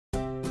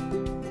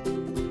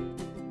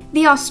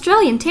The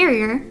Australian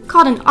Terrier,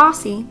 called an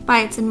Aussie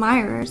by its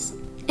admirers,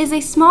 is a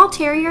small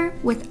terrier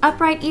with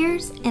upright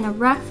ears and a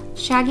rough,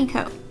 shaggy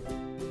coat.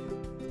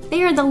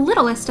 They are the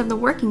littlest of the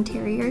working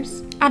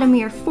terriers, at a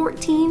mere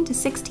 14 to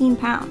 16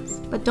 pounds.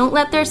 But don't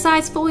let their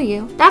size fool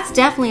you. That's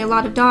definitely a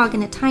lot of dog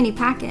in a tiny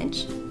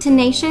package.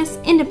 Tenacious,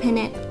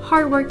 independent,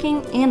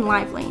 hardworking, and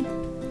lively.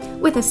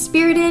 With a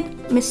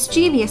spirited,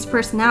 mischievous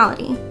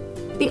personality,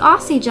 the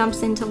Aussie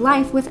jumps into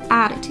life with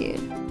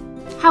attitude.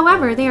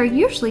 However, they are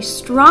usually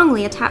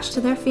strongly attached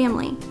to their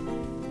family.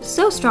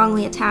 So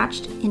strongly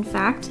attached, in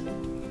fact,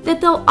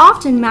 that they'll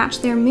often match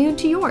their mood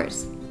to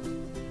yours.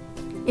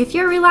 If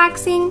you're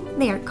relaxing,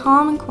 they are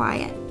calm and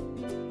quiet.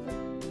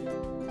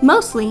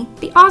 Mostly,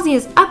 the Aussie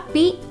is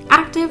upbeat,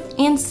 active,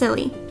 and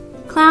silly,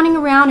 clowning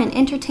around and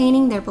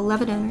entertaining their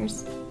beloved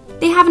owners.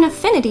 They have an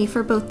affinity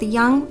for both the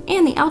young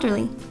and the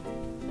elderly.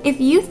 If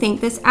you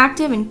think this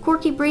active and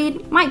quirky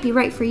breed might be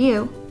right for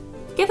you,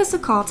 give us a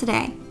call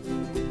today.